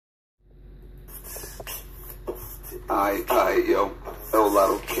Yo,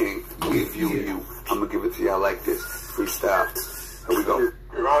 alow king, give you. I'm gonna give it to y'all like this, freestyle. Here we go.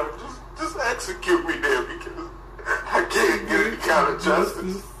 Your Honor, just execute me there because I can't get any kind of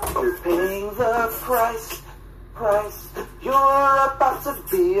justice. Paying the price. You're about to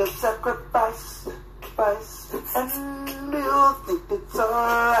be a sacrifice, and you think it's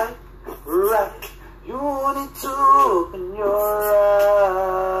alright, right? You need to open your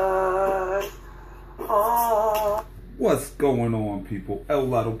eyes. Oh. What's going on, people?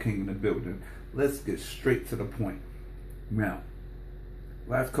 Alow King in the building. Let's get straight to the point. Now,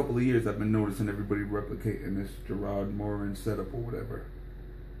 last couple of years I've been noticing everybody replicating this Gerard Morins setup or whatever.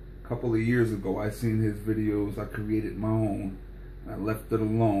 A couple of years ago I seen his videos, I created my own, I left it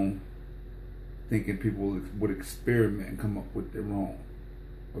alone, thinking people would experiment and come up with their own,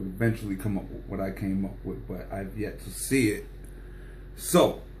 or eventually come up with what I came up with, but I've yet to see it.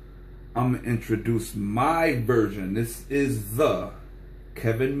 So I'm gonna introduce my version. This is the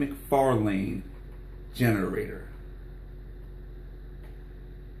Kevin McFarlane generator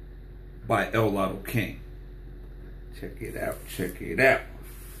by Alow King. Check it out, check it out.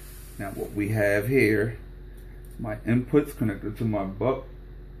 Now what we have here, my inputs connected to my buck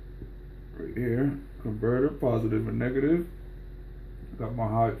right here, converter, positive and negative. Got my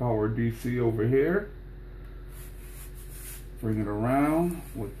high power DC over here. Bring it around.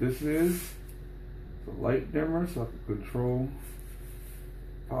 What this is, it's a light dimmer so I can control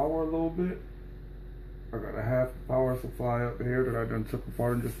power a little bit. I got a half power supply up here that I done took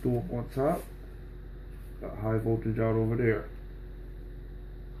apart and just threw up on top. Got high voltage out over there.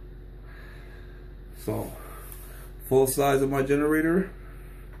 So, full size of my generator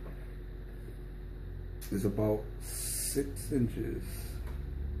is about 6 inches.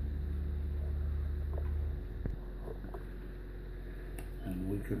 And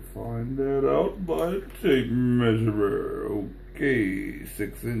we can find that out by the tape measure. Okay,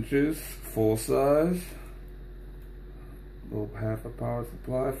 6 inches, full size. Little half a power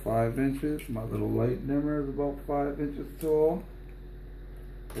supply, 5 inches. My little light dimmer is about 5 inches tall.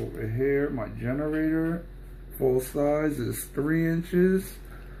 Over here, my generator, full size, is 3 inches.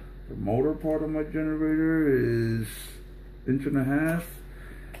 The motor part of my generator is 1.5 inches.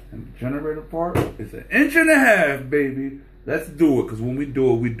 And the generator part is 1.5 inches, baby. Let's do it, because when we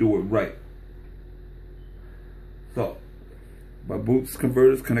do it right. So, my boost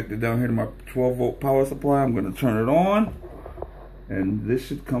converter is connected down here to my 12 volt power supply. I'm going to turn it on. And this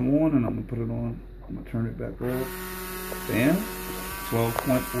should come on, and I'm going to put it on. I'm going to turn it back off. Bam.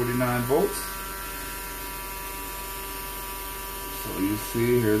 12.49 volts. So you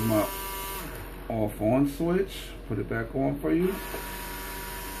see, here's my off on switch. Put it back on for you.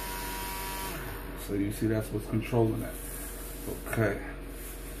 So you see that's what's controlling it. Okay.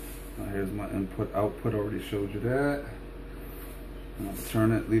 Now here's my input output. Already showed you that. I'm gonna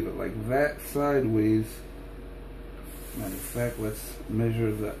turn it, leave it like that, sideways. Matter of fact, let's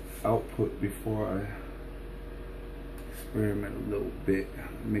measure the output before I experiment a little bit.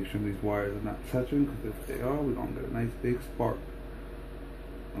 Make sure these wires are not touching, because if they are, we're gonna get a nice big spark.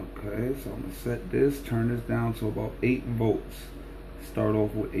 Okay, so I'm gonna set this, turn this down to about 8 volts. Start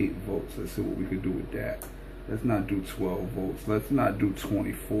off with 8 volts. Let's see what we can do with that. Let's not do 12 volts. Let's not do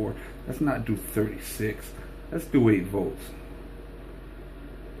 24. Let's not do 36. Let's do 8 volts.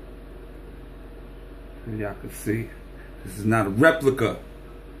 And y'all can see, this is not a replica.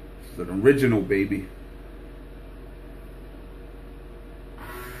 This is an original, baby.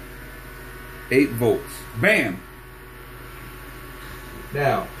 8 volts. Bam!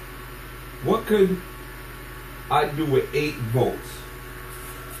 Now, what could I do with 8 volts?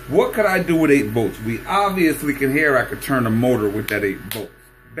 What could I do with 8 volts? We obviously can hear I could turn a motor with that 8 volts.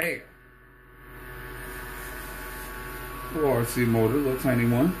 Bam! Little RC motor, little tiny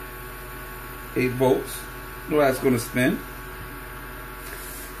one. 8 volts. No, that's going to spin.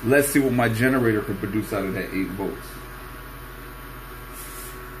 Let's see what my generator can produce out of that 8 volts.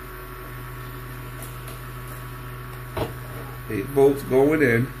 Eight volts going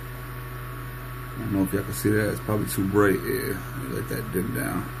in. I don't know if y'all can see that. It's probably too bright. Yeah, let me let that dim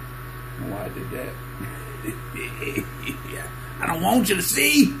down. I don't know why I did that. I don't want you to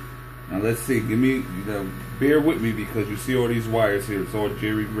see. Now let's see. Bear with me, because you see all these wires here. It's all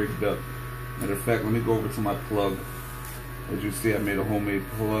jerry rigged up. Matter of fact, let me go over to my plug. As you see, I made a homemade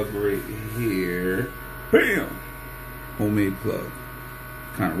plug right here. Bam! Homemade plug.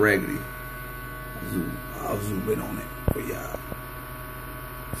 Kind of raggedy. I'll zoom in on it for y'all.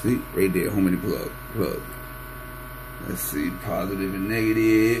 See, right there, homemade plug. Let's see, positive and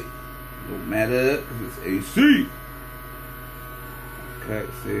negative. Don't matter, because it's AC. Okay,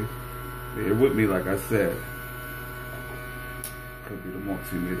 see? Bear with me, like I said. could be the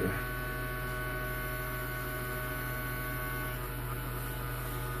multimeter.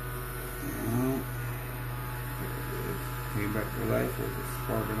 Came back to life with the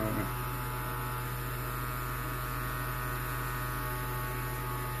sparking on it.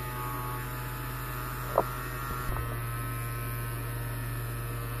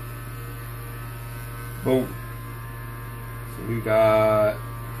 Boom. So we got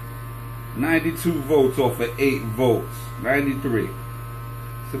 92 volts off of 8 volts. 93.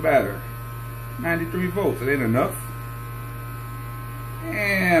 It's a battery. 93 volts. It ain't enough.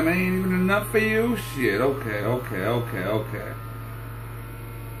 Damn, it ain't even enough for you? Shit, okay.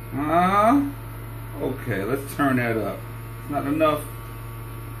 Huh? Okay, let's turn that up. It's not enough.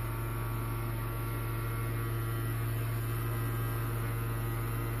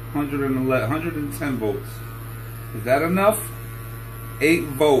 $111, 110 volts. Is that enough? 8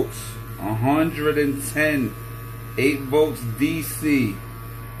 volts. 110. 8 volts DC.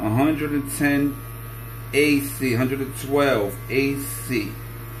 110 AC, 112 AC.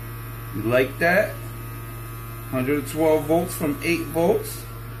 You like that? 112 volts from 8 volts.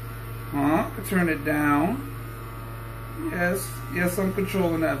 Huh? I can turn it down. Yes, I'm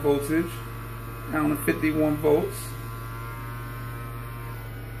controlling that voltage. Down to 51 volts.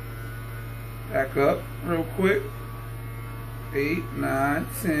 Back up real quick. 8, 9,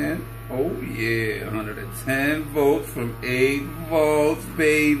 10. Oh yeah, 110 volts from 8 volts,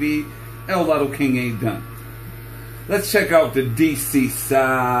 baby. El Lotto King ain't done. Let's check out the DC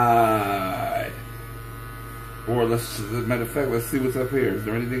side. Or let's, as a matter of fact, let's see what's up here. Is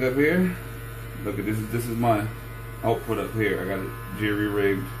there anything up here? Look at this. This is my output up here. I got it jerry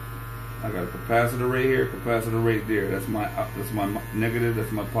rigged. I got a capacitor right here, capacitor right there. That's my negative.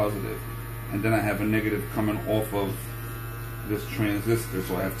 That's my positive. And then I have a negative coming off of this transistor.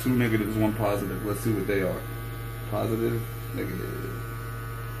 So I have 2 negatives, 1 positive. Let's see what they are. Positive, negative.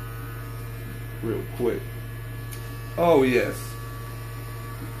 Real quick. Oh yes.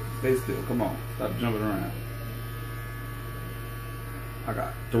 Stay still. Come on. Stop jumping around. I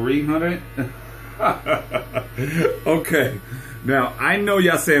got 300. Okay. Now I know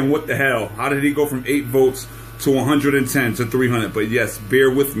y'all saying, what the hell? How did he go from 8 volts to 110 to 300? But yes, bear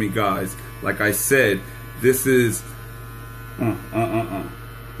with me, guys. Like I said, this is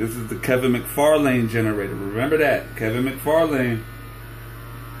this is the Kevin McFarlane generator. Remember that, Kevin McFarlane.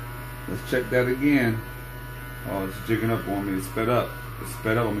 Let's check that again. Oh, it's jigging up on me. It's sped up. It's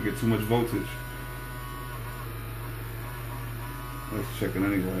sped up. I'm gonna get too much voltage. Let's check it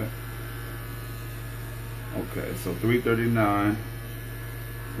anyway. Okay, so 339.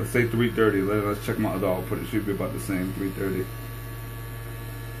 Let's say 330. Let's check my other output. It should be about the same. 330.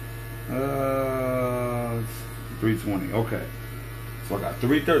 320. Okay. So I got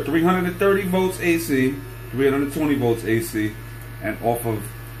 330 volts AC, 320 volts AC, and off of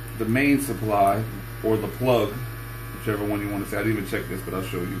the main supply, or the plug, whichever one you want to say. I didn't even check this, but I'll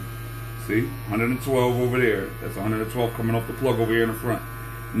show you. See? 112 over there. That's 112 coming off the plug over here in the front.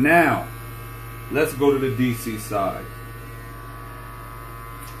 Now, let's go to the DC side.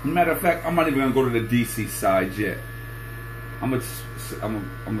 Matter of fact, I'm not even going to go to the DC side yet. I'm gonna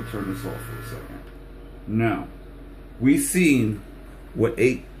turn this off for a second. Now, we seen what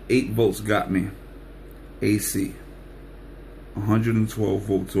 8 volts got me. AC. 112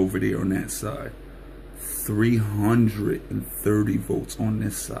 volts over there on that side. 330 volts on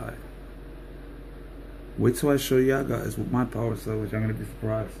this side. Wait till I show y'all guys with my power cell, which I'm gonna be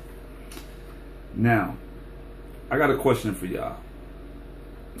surprised. Now, I got a question for y'all.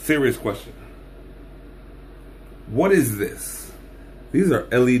 Serious question. What is this? These are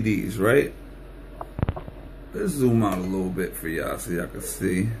LEDs, right? Let's zoom out a little bit for y'all so y'all can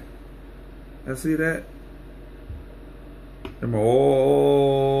see. Y'all see that? Them are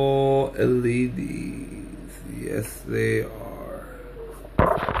all LEDs. Yes, they are.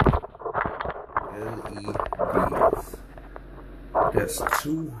 LEDs. That's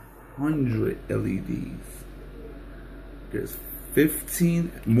 200 LEDs. There's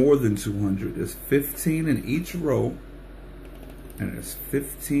 15, more than 200. There's 15 in each row, and there's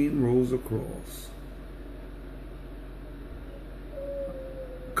 15 rows across.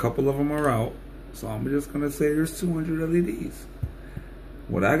 A couple of them are out, so I'm just gonna say there's 200 LEDs.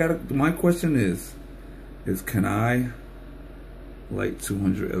 What I gotta, my question is can I light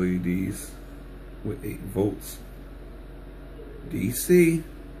 200 LEDs with 8 volts? DC,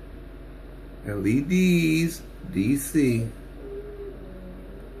 LEDs, DC,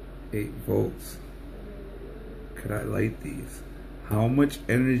 8 volts. Could I light these? How much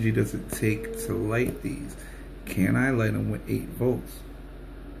energy does it take to light these? Can I light them with 8 volts?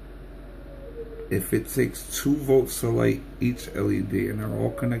 if it takes 2 volts to light each LED and they're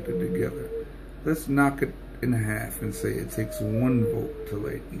all connected together, let's knock it in half and say it takes 1 volt to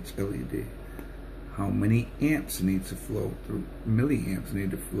light each LED. How many amps need to flow through, milliamps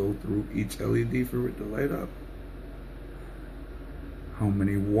need to flow through each LED for it to light up? How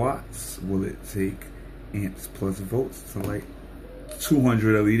many watts will it take, amps plus volts, to light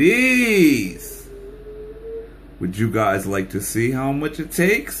 200 LEDs? Would you guys like to see how much it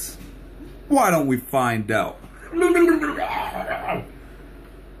takes? Why don't we find out?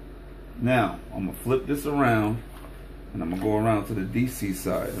 Now, I'm going to flip this around, and I'm going to go around to the DC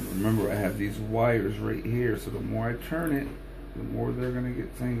side. And remember, I have these wires right here, so the more I turn it, the more they're going to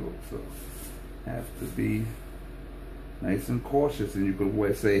get tangled. So, I have to be nice and cautious. And you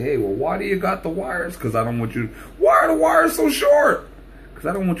could say, hey, well, why do you got the wires? Because I don't want you to... Why are the wires so short? Because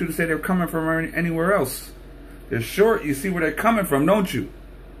I don't want you to say they're coming from anywhere else. They're short. You see where they're coming from, don't you?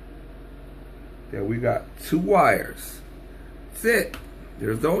 Yeah, we got 2 wires. That's it.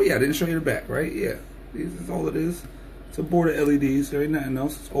 There's oh yeah, I didn't show you the back, right? Yeah, this is all it is. It's a board of LEDs. There ain't nothing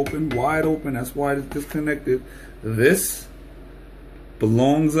else. It's open, wide open. That's why it's disconnected. This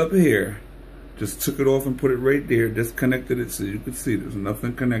belongs up here. Just took it off and put it right there. Disconnected it so you can see there's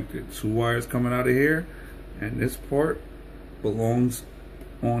nothing connected. 2 wires coming out of here, and this part belongs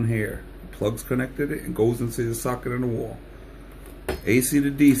on here. The plug's connected it and goes into the socket in the wall. AC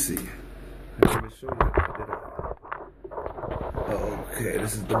to DC. Let me show you that, did I? Okay,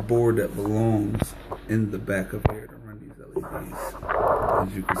 this is the board that belongs in the back of here to run these LEDs.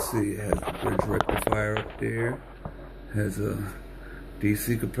 As you can see, it has the bridge rectifier up there. Has a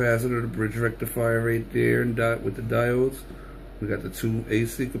DC capacitor, the bridge rectifier right there, and with the diodes. We got the 2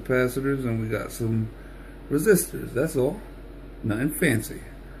 AC capacitors, and we got some resistors. That's all. Nothing fancy.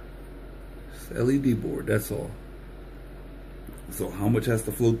 It's an LED board. That's all. So how much has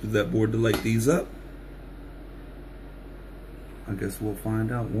to flow through that board to light these up? I guess we'll find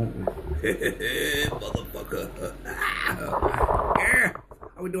out, won't we? Motherfucker. Yeah.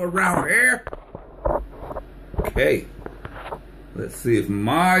 How we doing around here? Okay. Let's see if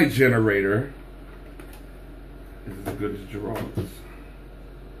my generator is as good as Gerard's.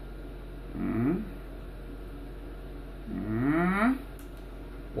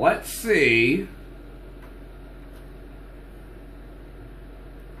 Let's see.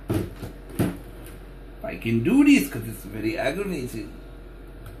 I can do this because it's very aggravating.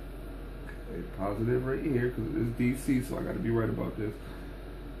 Okay, positive right here because it is DC, so I got to be right about this.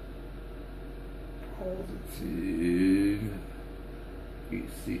 Positive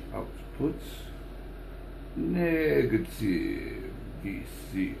DC outputs, negative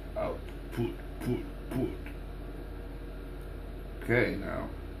DC output, put. Okay, now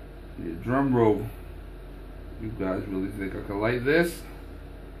the drum roll. You guys really think I can light this?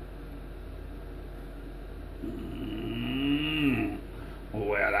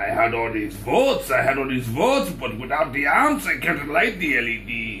 Well, I had all these votes, but without the amps, I can't light the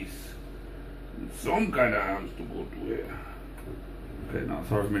LEDs. Some kind of amps to go to here. Okay, now it's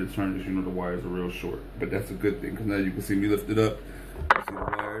hard for me to turn this, you know the wires are real short. But that's a good thing, because now you can see me lift it up. You see the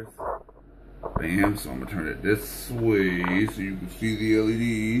wires? Bam, so I'm going to turn it this way so you can see the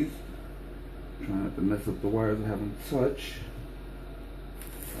LEDs. Trying not to mess up the wires I haven't touched.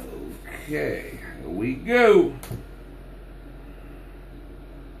 Okay, here we go.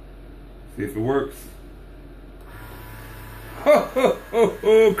 See if it works. Ho ho ho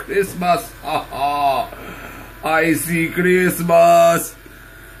ho! Christmas! Ha ha! I see Christmas.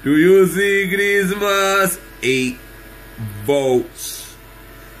 Do you see Christmas? 8 volts.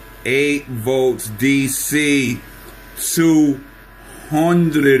 8 volts DC.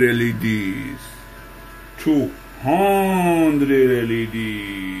 200 LEDs. 200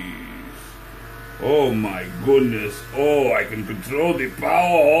 LEDs. Oh my goodness. Oh, I can control the power.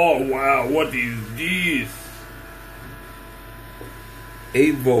 Oh wow, what is this?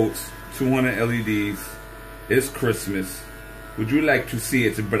 8 volts, 200 LEDs. It's Christmas. Would you like to see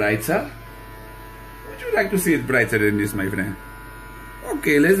it brighter? Would you like to see it brighter than this, my friend?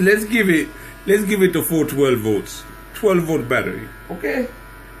 Okay, let's give it a full 12 volts. 12 volt battery. Okay?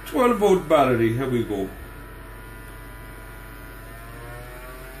 12 volt battery. Here we go.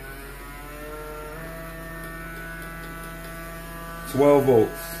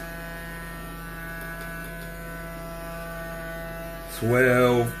 volts.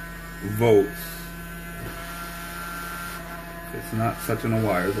 12 volts. It's not touching the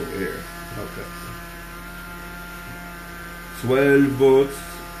wires over here. Okay. 12 volts.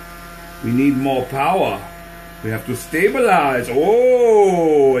 We need more power. We have to stabilize.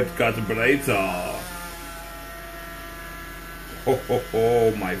 Oh, it got brighter.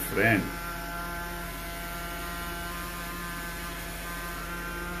 Oh, my friend.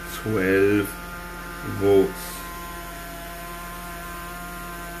 12 volts.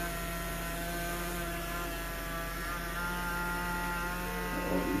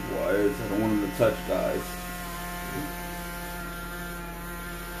 All these wires, I don't want them to touch, guys.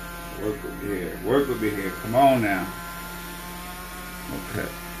 Work with me here. Work with me here. Come on now. Okay.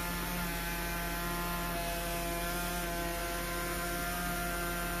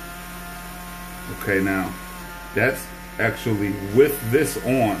 Okay, now that's actually with this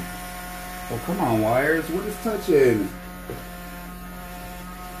on. Oh, come on, wires. What is touching?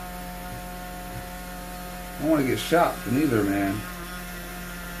 I don't want to get shocked neither, man.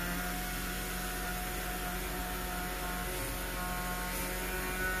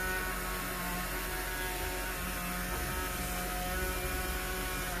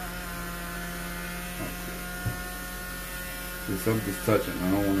 See, something's touching.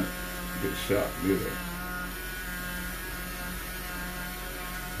 I don't want to get shocked either.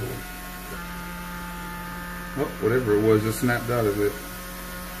 Oh, whatever it was just snapped out of it.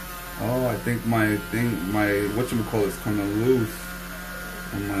 Oh, I think my whatchamacallit is coming loose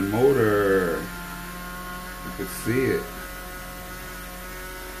on my motor. You could see it.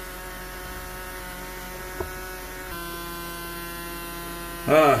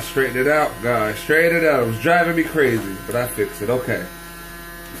 Straighten it out, guys. Straighten it out. It was driving me crazy, but I fixed it. Okay.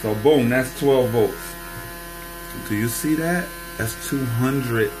 So boom, that's 12 volts. Do you see that? That's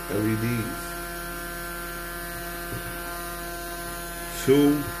 200 LEDs.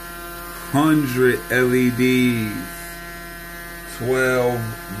 200 LEDs. 12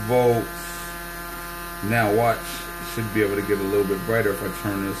 volts. Now watch. It should be able to get a little bit brighter if I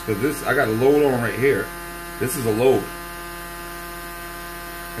turn this. Because this, I got a load on right here. This is a load.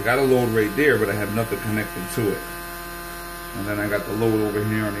 I got a load right there, but I have nothing connected to it. And then I got the load over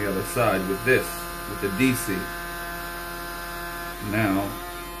here on the other side with this, with the DC. Now,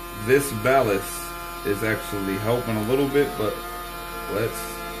 this ballast is actually helping a little bit, but let's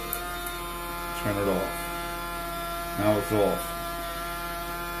turn it off. Now it's off.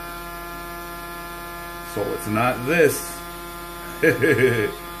 So it's not this.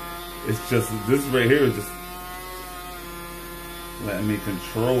 It's just, this right here is just letting me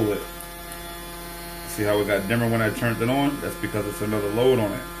control it. See how it got dimmer when I turned it on? That's because it's another load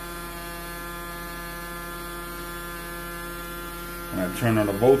on it. When I turn on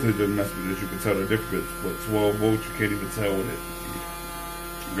the voltage and messages, you can tell the difference. But 12 volts, you can't even tell with it.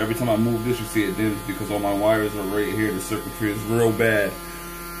 Every time I move this, you see it dims because all my wires are right here. The circuitry is real bad.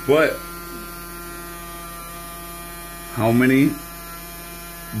 But how many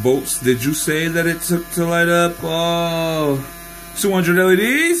volts did you say that it took to light up? Oh, 200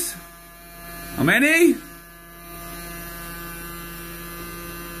 LEDs? How many?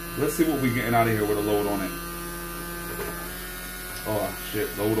 Let's see what we're getting out of here with a load on it. Oh shit,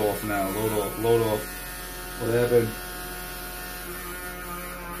 load off now, load off, load off. What happened?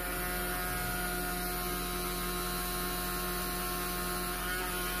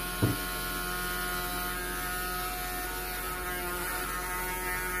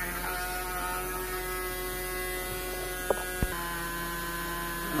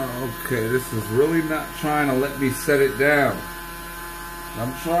 Okay, this is really not trying to let me set it down.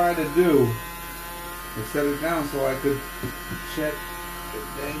 I'm trying to do is set it down so I could check the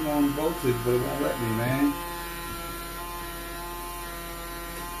dang on voltage, but it won't let me, man.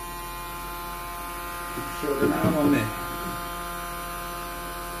 Keep shorting out on me.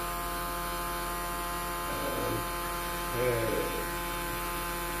 Okay.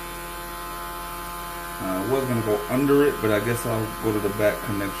 I was going to go under it, but I guess I'll go to the back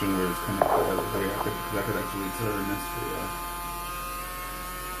connection where it's connected over there. I could actually turn this for you.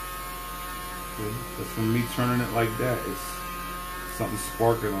 Because from me turning it like that, it's something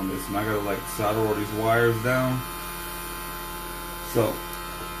sparking on this. And I got to like solder all these wires down. So,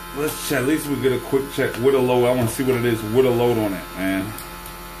 let's check. At least we get a quick check with a load. I want to see what it is with a load on it, man.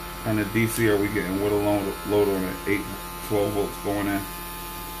 What kind of DC are we getting with a load on it? 8, 12 volts going in.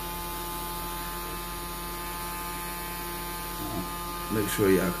 Make sure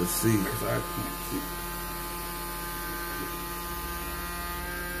y'all can see, because I can't see.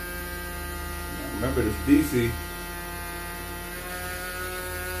 Now remember this DC.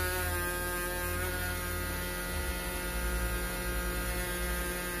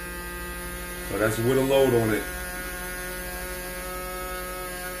 So that's with a load on it.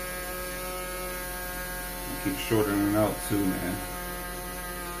 Keep shortening it out too, man.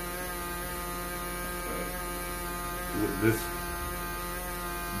 With this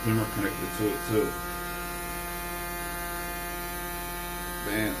dimmer connected to it too.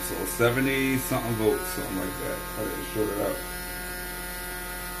 Man, so 70 something volts, something like that. I didn't short it out.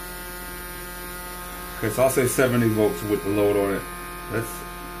 Okay, so I'll say 70 volts with the load on it.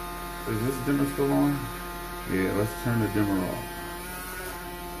 Is this dimmer still on? Yeah, let's turn the dimmer off.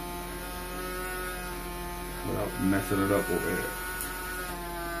 Without messing it up over here.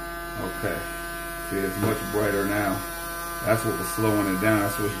 Okay. See, it's much brighter now. That's what was slowing it down.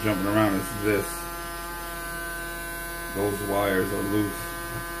 That's what's jumping around. It's this. Those wires are loose.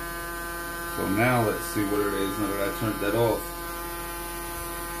 So now let's see what it is now that I turned that off.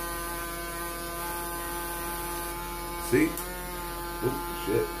 See? Oop,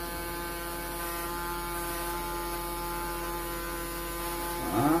 shit.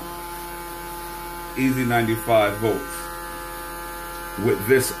 Easy 95 volts. With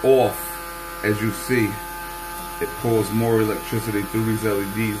this off, as you see, it pulls more electricity through these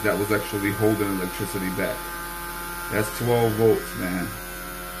LEDs that was actually holding electricity back. That's 12 volts, man.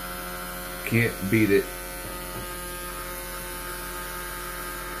 Can't beat it.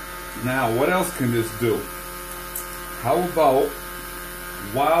 Now, what else can this do? How about,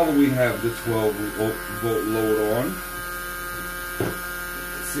 while we have the 12 volt load on,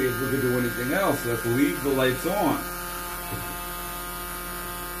 let's see if we can do anything else. Let's leave the lights on.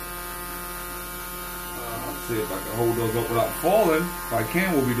 See if I can hold those up without falling. If I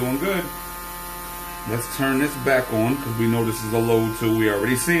can, we'll be doing good. Let's turn this back on because we know this is a load too. We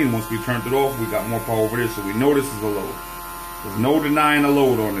already seen once we turned it off, we got more power over there, so we know this is a load. There's no denying a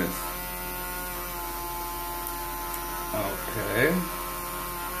load on this. Okay.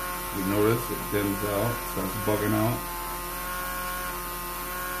 You notice it dims out, starts bugging out.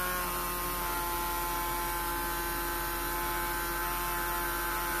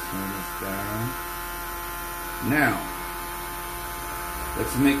 Turn this down. Now,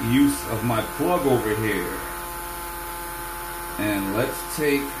 let's make use of my plug over here. And let's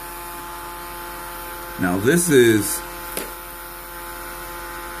take, now this is,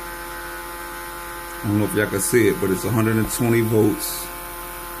 I don't know if y'all can see it, but it's 120 volts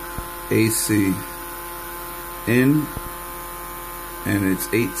AC in, and it's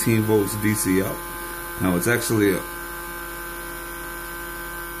 18 volts DC out. Now it's actually a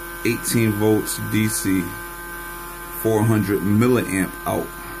 18 volts DC, 400 milliamp out.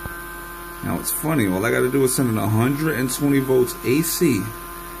 Now it's funny, all I gotta do is send in 120 volts AC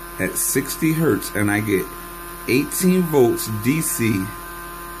at 60 hertz and I get 18 volts DC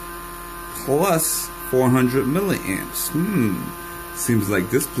plus 400 milliamps. Seems like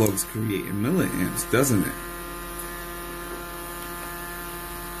this plug's creating milliamps, doesn't it?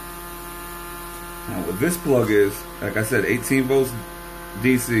 Now what this plug is, like I said, 18 volts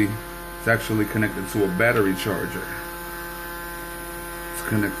DC. It's actually connected to a battery charger. It's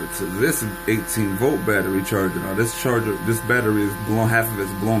connected to this 18 volt battery charger. Now this battery is blown, half of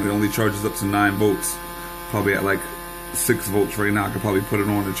it's blown. It only charges up to 9 volts. Probably at like 6 volts right now. I could probably put it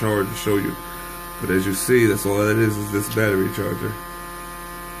on the charge to show you. But as you see, that's all that is this battery charger.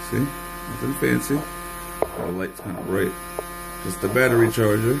 See? Nothing fancy. The light's kind of bright. Just the battery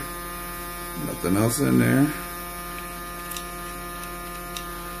charger. Nothing else in there.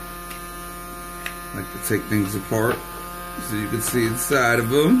 I like to take things apart so you can see inside of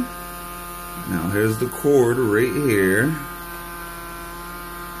them. Now here's the cord right here.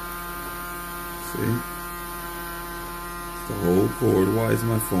 See? It's the whole cord. Why is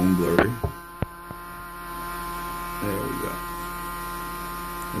my phone blurry? There we go.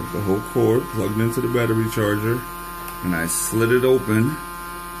 There's the whole cord plugged into the battery charger, and I slid it open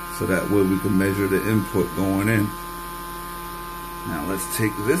so that way we can measure the input going in. Now let's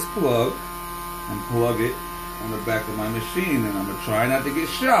take this plug and plug it on the back of my machine, and I'm gonna try not to get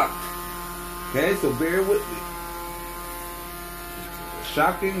shocked. Okay, so bear with me.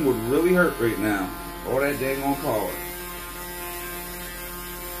 Shocking would really hurt right now. All that dang on power.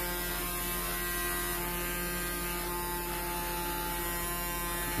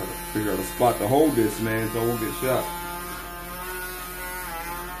 Try to figure out a spot to hold this, man, so I won't get shocked.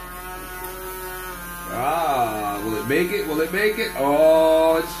 Ah, will it make it? Will it make it?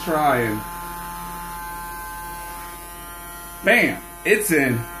 Oh, it's trying. Bam! It's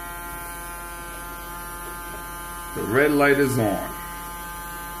in. The red light is on.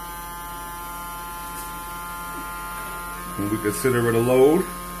 When we consider it a load,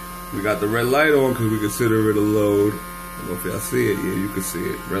 we got the red light on because we consider it a load. I don't know if y'all see it. Yeah, you can see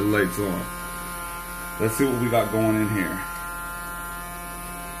it. Red light's on. Let's see what we got going in here.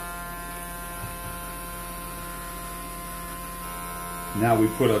 Now we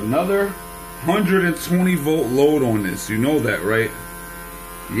put another 120 volt load on this. You know that, right?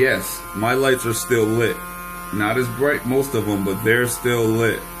 Yes, my lights are still lit. Not as bright, most of them, but they're still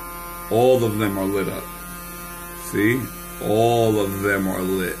lit. All of them are lit up. See? All of them are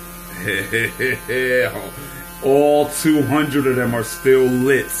lit. All 200 of them are still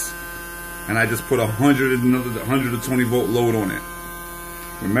lit. And I just put 120 volt load on it.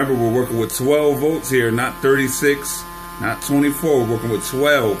 Remember, we're working with 12 volts here, not 36, not 24. We're working with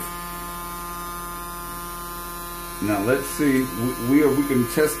 12. Now let's see. We can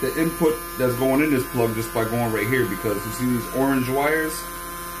test the input that's going in this plug just by going right here, because you see these orange wires?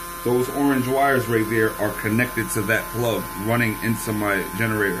 Those orange wires right there are connected to that plug running into my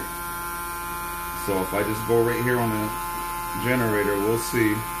generator. So if I just go right here on the generator, we'll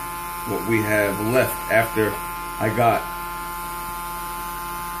see what we have left after I got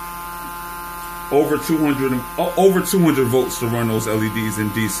over 200 volts to run those LEDs in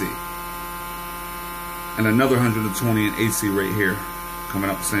DC, and another 120 in AC right here coming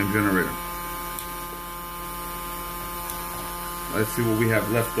out the same generator. Let's see what we have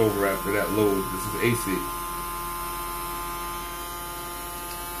left over after that load. This is AC.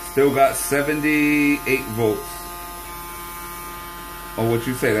 Still got 78 volts. Oh, what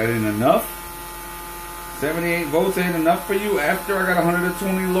you say? That ain't enough? 78 volts ain't enough for you after I got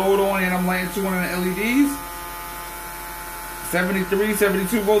 120 load on and I'm lighting 200 LEDs? 73,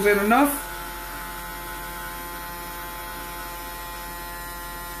 72 volts ain't enough?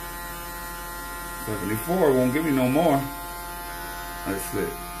 $74 won't give me no more. That's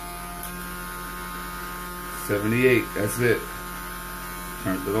it. 78, that's it.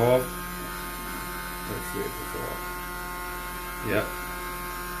 Turned it off. That's it, it's off. Yep.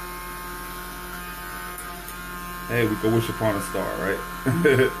 Hey, we can wish upon a star, right?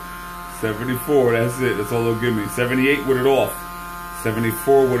 74, that's it. That's all they'll give me. 78 with it off.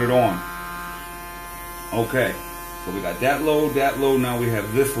 74 with it on. Okay. So we got that load, now we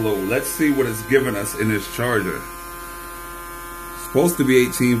have this load. Let's see what it's giving us in this charger. Supposed to be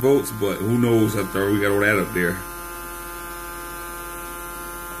 18 volts, but who knows after we got all that up there.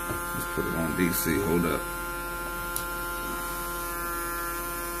 Let's put it on DC, hold up.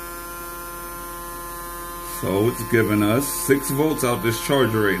 So it's giving us 6 volts out this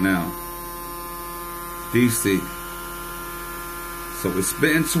charger right now. DC. So we're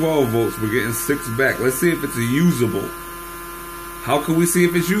spitting 12 volts, we're getting 6 back. Let's see if it's usable. How can we see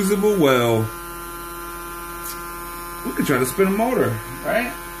if it's usable? Well, we could try to spin a motor,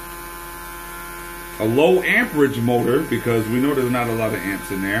 right? A low amperage motor, because we know there's not a lot of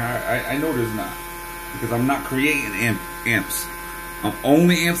amps in there. I know there's not, because I'm not creating amps.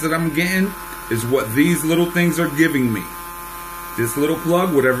 Only amps that I'm getting is what these little things are giving me. This little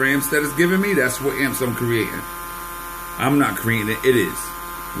plug, whatever amps that is giving me, that's what amps I'm creating. I'm not creating it, it is.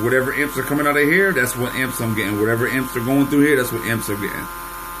 Whatever amps are coming out of here, that's what amps I'm getting. Whatever amps are going through here, that's what amps I'm getting.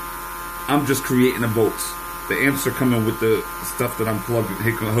 I'm just creating the volts. The amps are coming with the stuff that I'm plugging,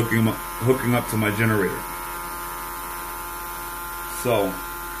 hooking up to my generator. So,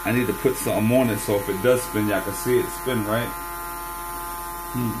 I need to put something on it so if it does spin, y'all can see it spin, right?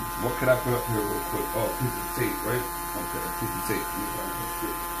 What could I put up here real quick? Oh, a piece of tape, right? Okay, a piece of tape. Let me try to put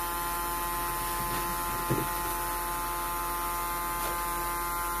it.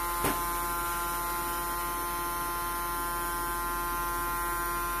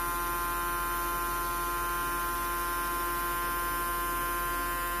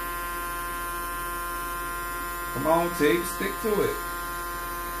 Come on, tape, stick to it.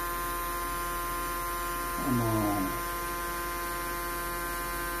 Come on.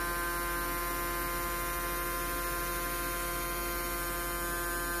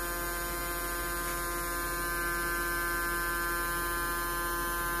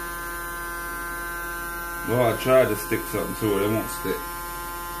 Well, I tried to stick something to it, it won't stick.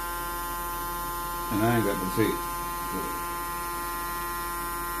 And I ain't got the tape.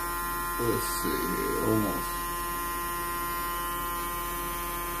 Let's see here, almost.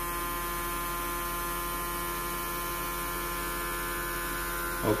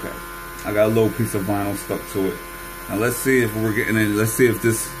 Okay, I got a little piece of vinyl stuck to it. Now let's see if we're getting in. Let's see if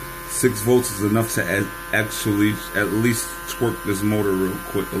this 6 volts is enough to actually at least twerk this motor real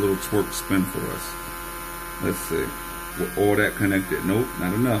quick. A little twerk spin for us. Let's see. With all that connected. Nope,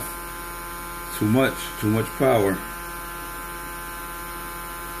 not enough. Too much power.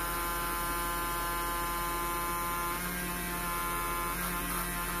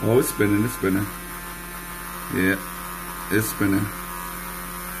 Oh, it's spinning, it's spinning. Yeah, it's spinning.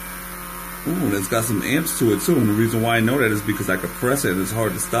 Ooh, it's got some amps to it too, and the reason why I know that is because I could press it and it's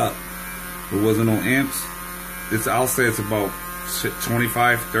hard to stop. If it wasn't no amps, I'll say it's about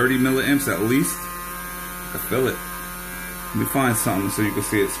 25, 30 milliamps at least. I feel it. Let me find something so you can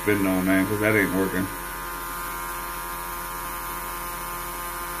see it spinning on, man, because that ain't working.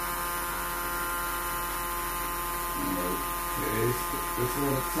 Okay, stick this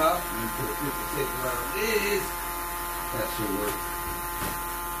on the top and put a piece of tape around this. That should work.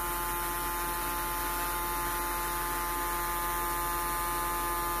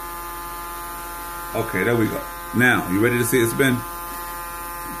 Okay, there we go. Now, you ready to see it spin?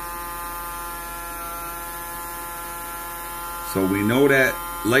 So we know that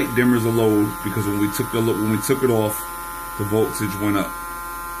light dimmer's a load because when we took it off, the voltage went up.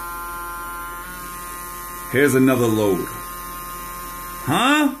 Here's another load.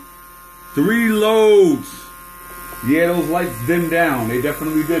 Huh? 3 loads. Yeah, those lights dimmed down. They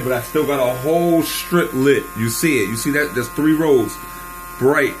definitely did, but I still got a whole strip lit. You see it. You see that? There's 3 rows.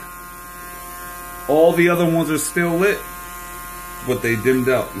 Bright. All the other ones are still lit, but they dimmed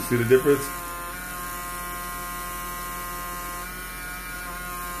out. You see the difference?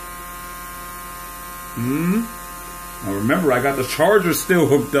 Now remember, I got the charger still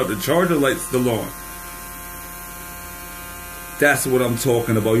hooked up. The charger light's still on. That's what I'm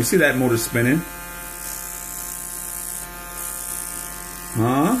talking about. You see that motor spinning?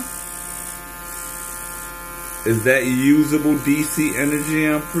 Huh? Is that usable DC energy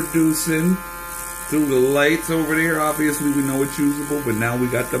I'm producing through the lights over there? Obviously we know it's usable, but now we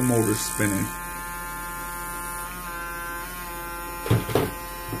got the motor spinning.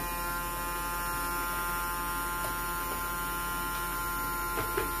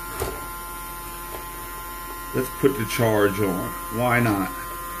 Let's put the charge on. Why not?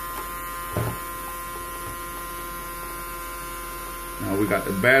 Now we got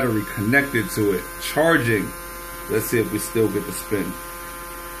the battery connected to it, charging. Let's see if we still get the spin.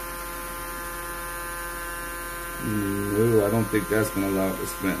 No, I don't think that's going to allow it to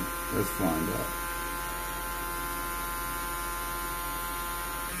spin. Let's find out.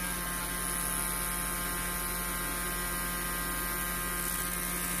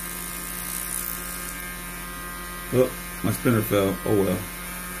 Oh, my spinner fell. Oh well.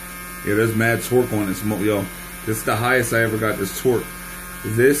 Yeah, there's mad torque on this. Yo, this is the highest I ever got this torque.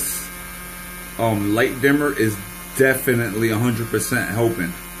 This light dimmer is definitely 100%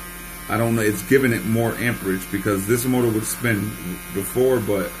 helping. I don't know, it's giving it more amperage because this motor would spin before,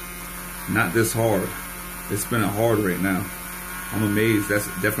 but not this hard. It's spinning hard right now. I'm amazed. That's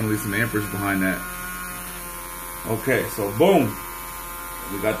definitely some amperage behind that. Okay, so boom.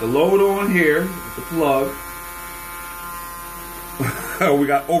 We got the load on here with the plug. We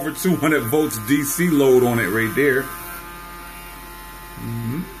got over 200 volts DC load on it right there.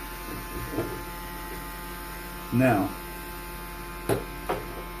 Now,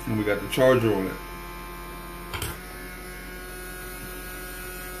 and we got the charger on it.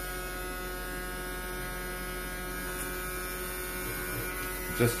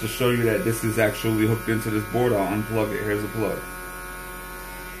 Just to show you that this is actually hooked into this board, I'll unplug it. Here's the plug.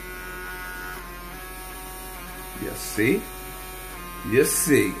 You see? You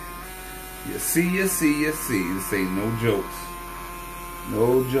see. You see, you see, you see. This ain't no jokes.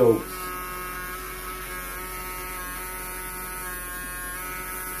 No jokes.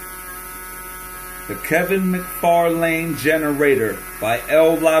 The Kevin McFarlane generator by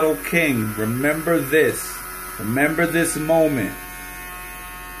alow King. Remember this. Remember this moment.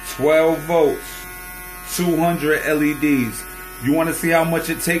 12 volts. 200 LEDs. You want to see how much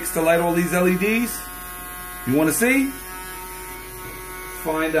it takes to light all these LEDs? You want to see?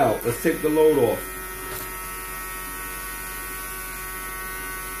 Find out. Let's take the load off.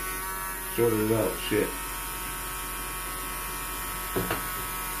 Shorted it out. Shit.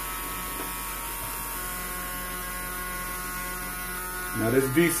 Now this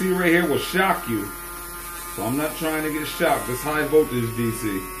DC right here will shock you. So I'm not trying to get shocked. This high voltage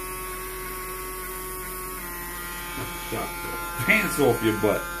DC. Shock the pants off your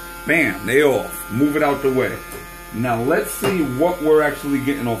butt. Bam, they off. Move it out the way. Now let's see what we're actually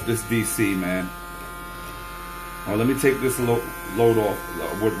getting off this DC, man. All right, let me take this load off.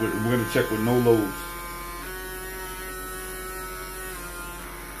 We're going to check with no loads.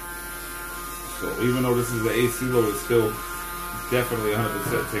 So even though this is the AC load, it's still definitely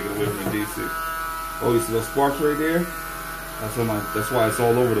 100% taken away from the DC. Oh, you see those sparks right there? That's why it's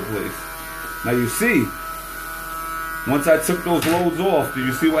all over the place. Now you see, once I took those loads off, do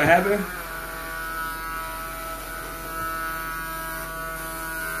you see what happened?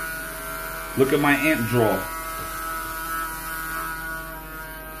 Look at my amp draw.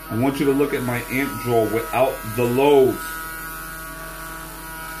 I want you to look at my amp draw without the loads.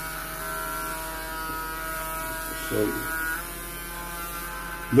 I'll show you.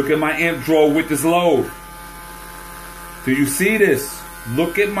 Look at my amp draw with this load. Do you see this?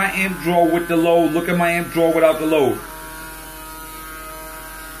 Look at my amp draw with the load. Look at my amp draw without the load.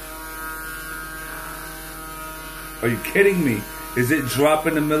 Are you kidding me? Is it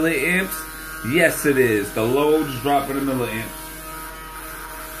dropping the milliamps? Yes, it is. The load's dropping the milliamps.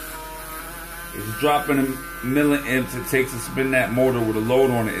 It's dropping the milliamps it takes to spin that motor with a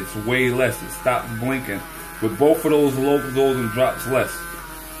load on it. It's way less. It stops blinking. With both of those, loads and drops less.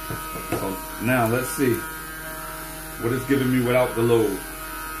 So now let's see what it's giving me without the load.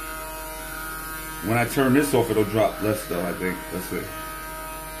 When I turn this off, it'll drop less though, I think. Let's see.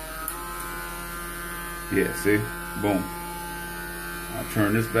 Yeah, see? Boom. I'll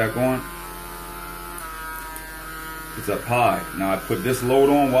turn this back on. It's up high. Now I put this load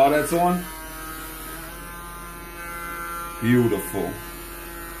on while that's on. Beautiful.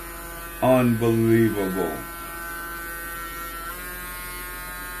 Unbelievable.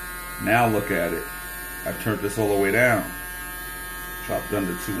 Now look at it. I turned this all the way down. Dropped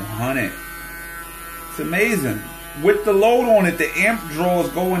under 200. It's amazing. With the load on it, the amp draw is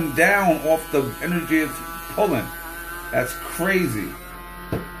going down off the energy it's pulling. That's crazy.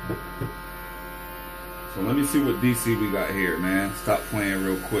 So let me see what DC we got here, man. Stop playing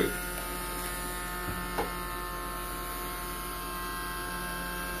real quick.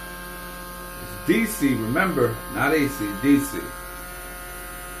 It's DC, remember, not AC, DC.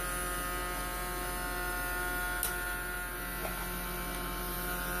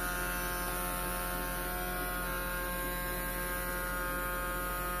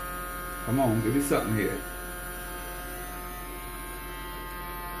 Come on, give me something here.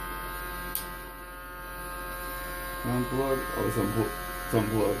 Unplug. Oh, it's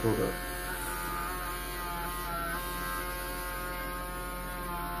unplugged. Hold up.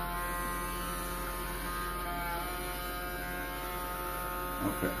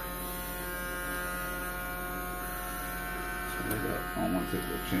 Okay. Turn it up. I don't want to take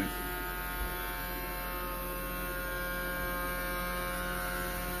no chances.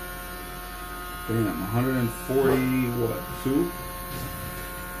 Damn, 140, what, 2?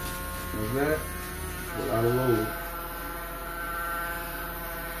 What's that? Without a load.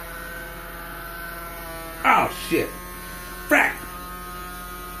 Oh, shit. Frack!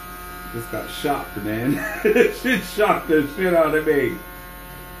 Just got shocked, man. Shit shocked the shit out of me.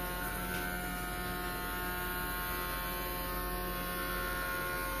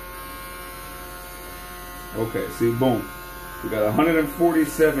 Okay, see, boom. We got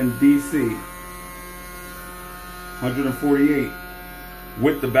 147 DC. 148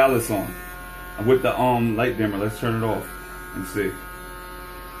 with the ballast on, with the light dimmer. Let's turn it off and see.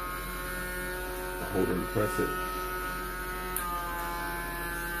 Hold it and press it.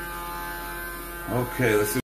 Okay, let's see.